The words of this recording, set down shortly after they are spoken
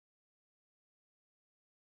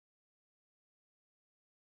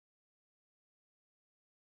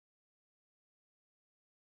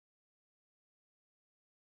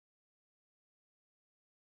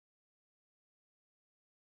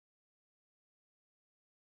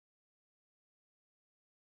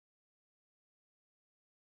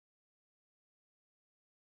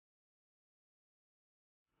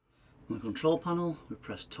On the control panel, we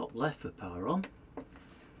press top left for power on.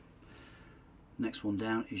 Next one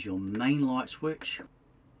down is your main light switch.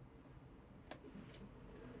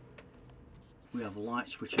 We have light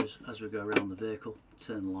switches as we go around the vehicle to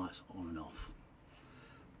turn the lights on and off.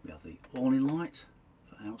 We have the awning light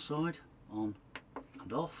for outside, on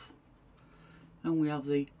and off, and we have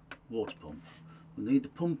the water pump. We need the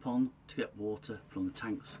pump on to get water from the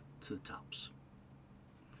tanks to the taps.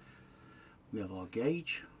 We have our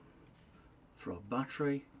gauge for our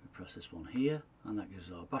battery. We press this one here and that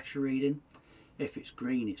gives our battery reading. If it's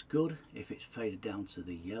green it's good, if it's faded down to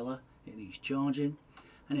the yellow it needs charging,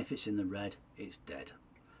 and if it's in the red it's dead,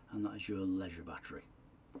 and that is your leisure battery.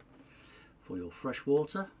 For your fresh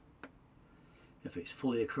water, if it's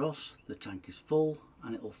fully across the tank is full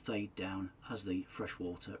and it will fade down as the fresh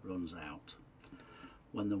water runs out.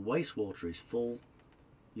 When the wastewater is full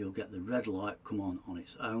you'll get the red light come on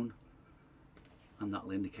its own, and that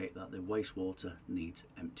will indicate that the wastewater needs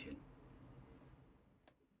emptying.